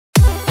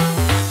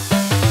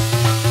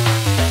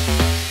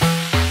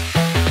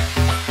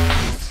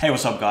Hey,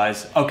 what's up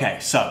guys? Okay,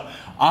 so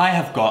I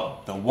have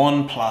got the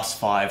OnePlus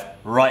 5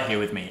 right here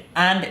with me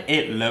and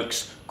it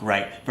looks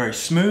great. Very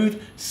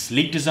smooth,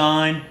 sleek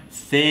design,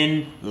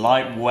 thin,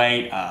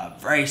 lightweight,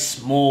 very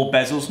small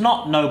bezels.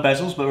 Not no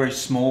bezels, but very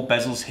small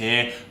bezels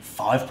here.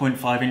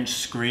 5.5-inch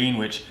screen,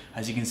 which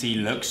as you can see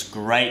looks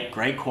great,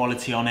 great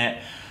quality on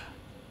it.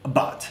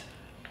 But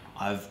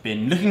I've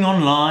been looking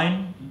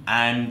online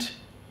and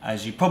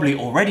as you probably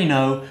already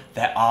know,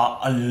 there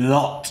are a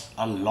lot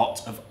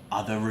of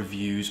other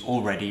reviews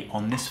already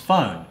on this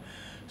phone.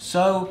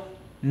 So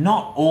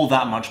not all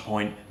that much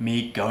point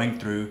me going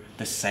through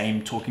the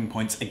same talking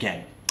points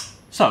again.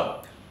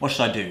 So what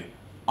should I do?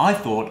 I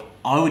thought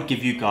I would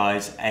give you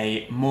guys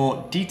a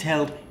more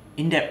detailed,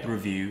 in-depth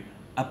review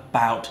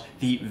about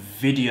the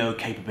video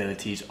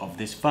capabilities of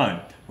this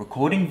phone.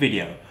 Recording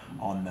video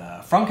on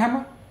the front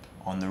camera,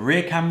 on the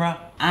rear camera,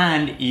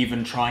 and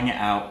even trying it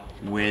out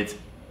with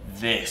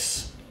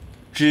this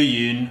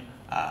ZhiYun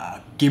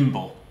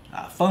gimbal,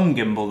 phone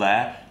gimbal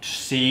there, to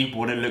see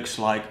what it looks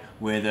like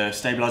with a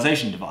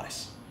stabilization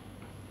device.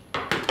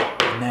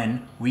 And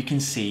then we can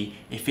see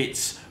if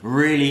it's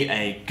really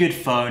a good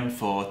phone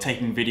for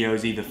taking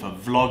videos, either for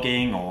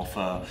vlogging or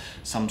for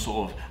some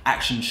sort of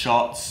action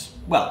shots.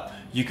 Well,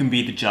 you can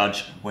be the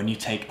judge when you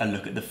take a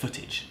look at the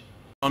footage.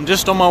 I'm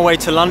just on my way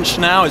to lunch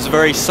now. It's a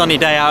very sunny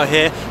day out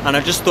here and I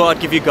just thought I'd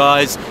give you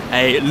guys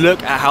a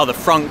look at how the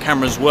front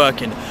camera's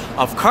working.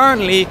 I've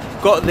currently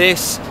got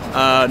this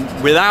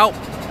without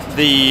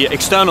the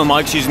external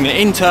mics, using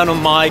the internal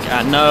mic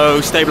and no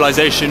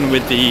stabilization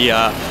with the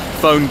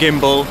phone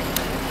gimbal.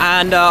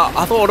 And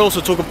I thought I'd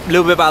also talk a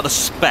little bit about the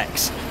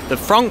specs. The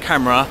front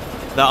camera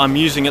that I'm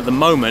using at the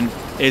moment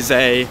is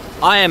a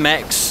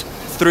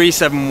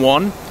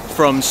IMX371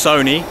 from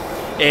Sony.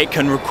 It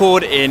can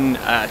record in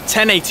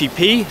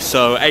 1080p,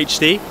 so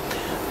HD,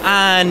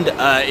 and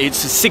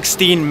it's a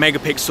 16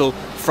 megapixel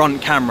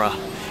front camera.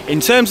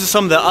 In terms of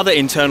some of the other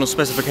internal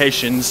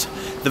specifications,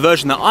 the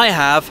version that I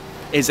have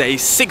is a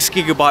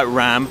 6GB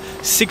RAM,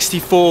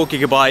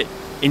 64GB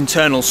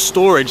internal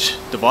storage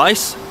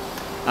device,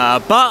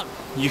 but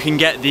you can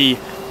get the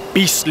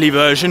beastly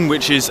version,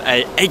 which is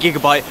a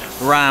 8GB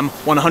RAM,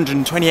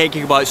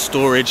 128GB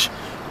storage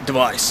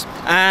device.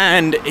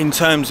 And in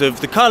terms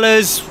of the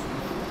colors,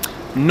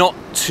 not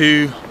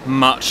too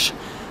much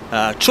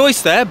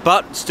choice there,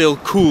 but still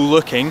cool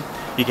looking.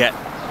 You get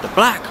the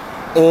black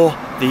or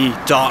the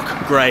dark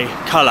grey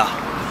colour.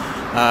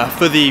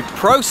 For the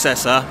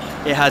processor,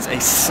 it has a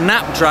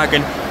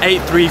Snapdragon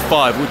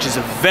 835, which is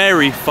a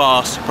very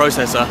fast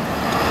processor.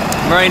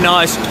 Very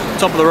nice,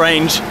 top of the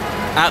range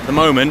at the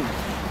moment.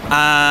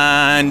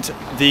 And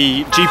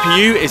the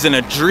GPU is an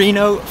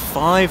Adreno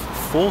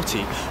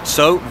 540,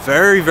 so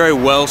very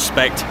well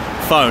spec'd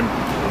phone.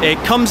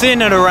 It comes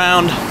in at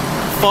around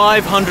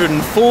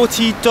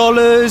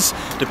 $540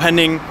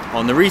 depending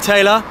on the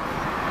retailer,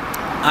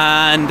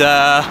 and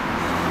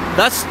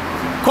that's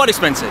quite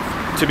expensive,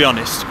 to be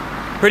honest.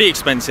 Pretty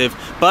expensive,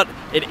 but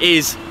it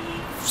is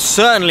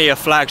certainly a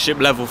flagship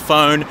level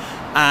phone,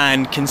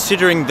 and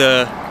considering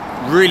the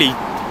really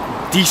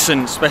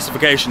decent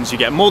specifications you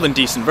get, more than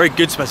decent, very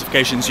good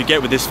specifications you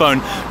get with this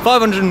phone,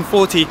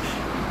 $540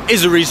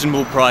 is a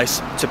reasonable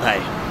price to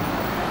pay.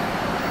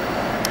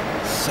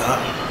 So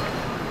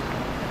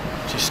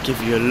just give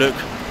you a look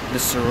at the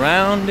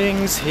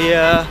surroundings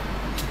here,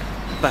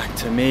 back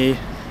to me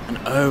and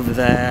over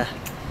there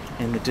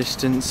in the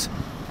distance.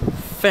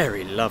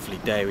 Very lovely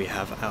day we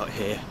have out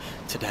here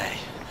today.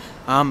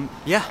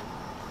 Yeah,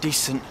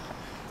 decent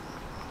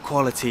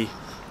quality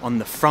on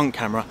the front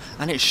camera,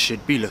 and it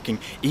should be looking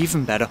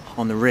even better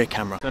on the rear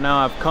camera. So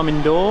now I've come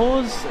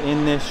indoors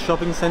in this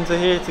shopping center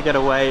here to get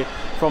away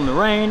from the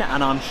rain,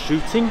 and I'm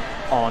shooting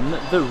on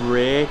the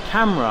rear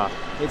camera.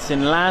 It's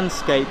in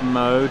landscape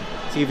mode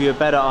to give you a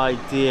better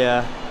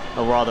idea,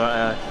 or rather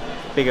a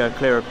bigger,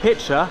 clearer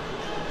picture.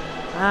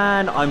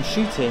 And I'm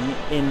shooting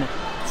in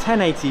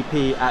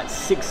 1080p at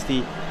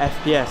 60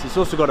 FPS. It's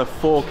also got a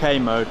 4K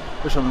mode,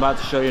 which I'm about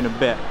to show you in a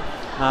bit.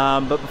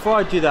 But before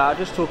I do that, I'll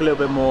just talk a little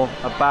bit more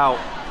about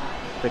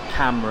the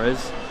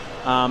cameras.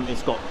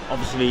 It's got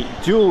obviously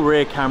dual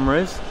rear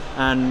cameras,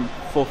 and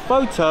for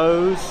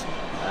photos,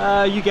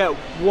 you get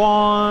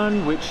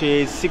one which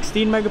is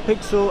 16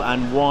 megapixel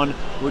and one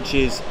which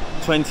is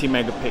 20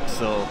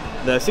 megapixel.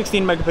 The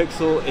 16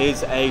 megapixel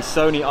is a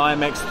Sony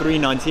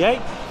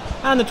IMX398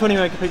 and the 20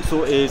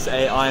 megapixel is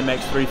a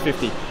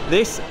IMX350.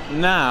 This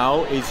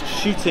now is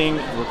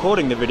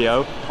recording the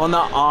video on the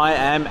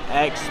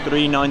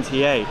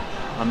IMX398.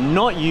 I'm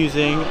not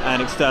using an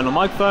external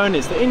microphone,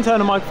 it's the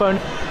internal microphone,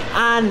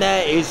 and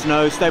there is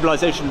no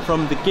stabilization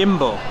from the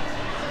gimbal.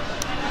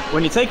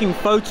 When you're taking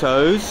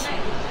photos,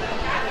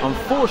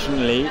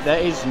 unfortunately, there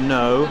is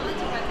no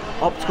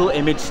optical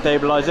image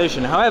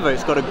stabilization. However,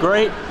 it's got a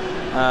great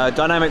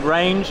dynamic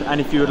range, and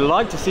if you would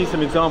like to see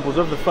some examples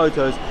of the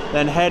photos,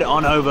 then head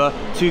on over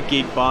to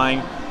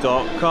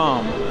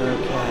geekbuying.com.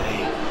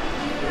 Okay,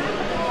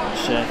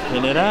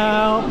 checking it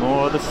out,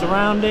 more of the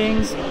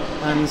surroundings,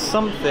 and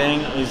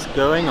something is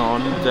going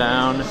on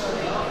down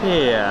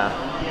here.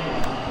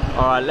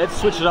 Alright, let's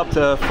switch it up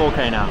to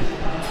 4K now.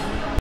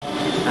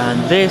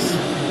 And this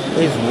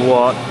is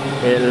what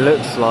it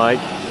looks like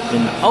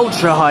in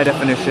ultra high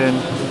definition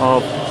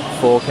of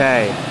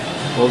 4K.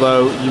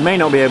 Although you may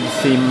not be able to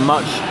see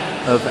much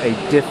of a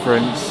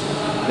difference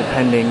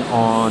depending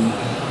on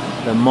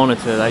the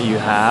monitor that you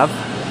have.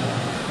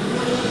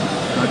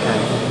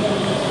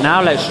 Okay,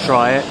 now let's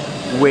try it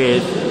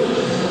with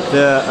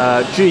the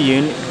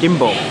ZhiYun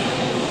gimbal.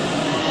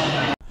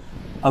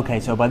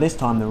 Okay, so by this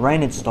time the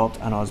rain had stopped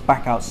and I was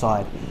back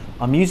outside.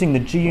 I'm using the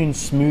ZhiYun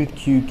Smooth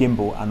Q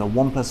gimbal and the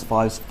OnePlus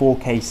 5's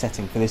 4K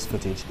setting for this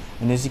footage,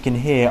 and as you can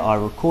hear I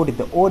recorded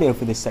the audio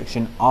for this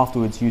section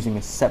afterwards using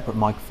a separate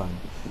microphone.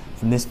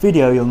 From this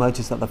video you'll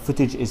notice that the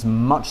footage is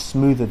much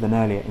smoother than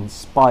earlier in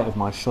spite of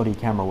my shoddy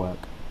camera work.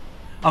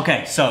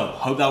 Okay, so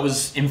hope that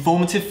was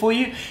informative for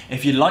you.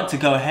 If you'd like to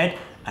go ahead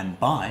and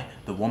buy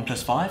the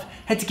OnePlus 5,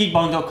 head to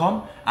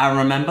geekbuying.com and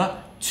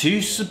remember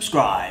to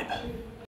subscribe.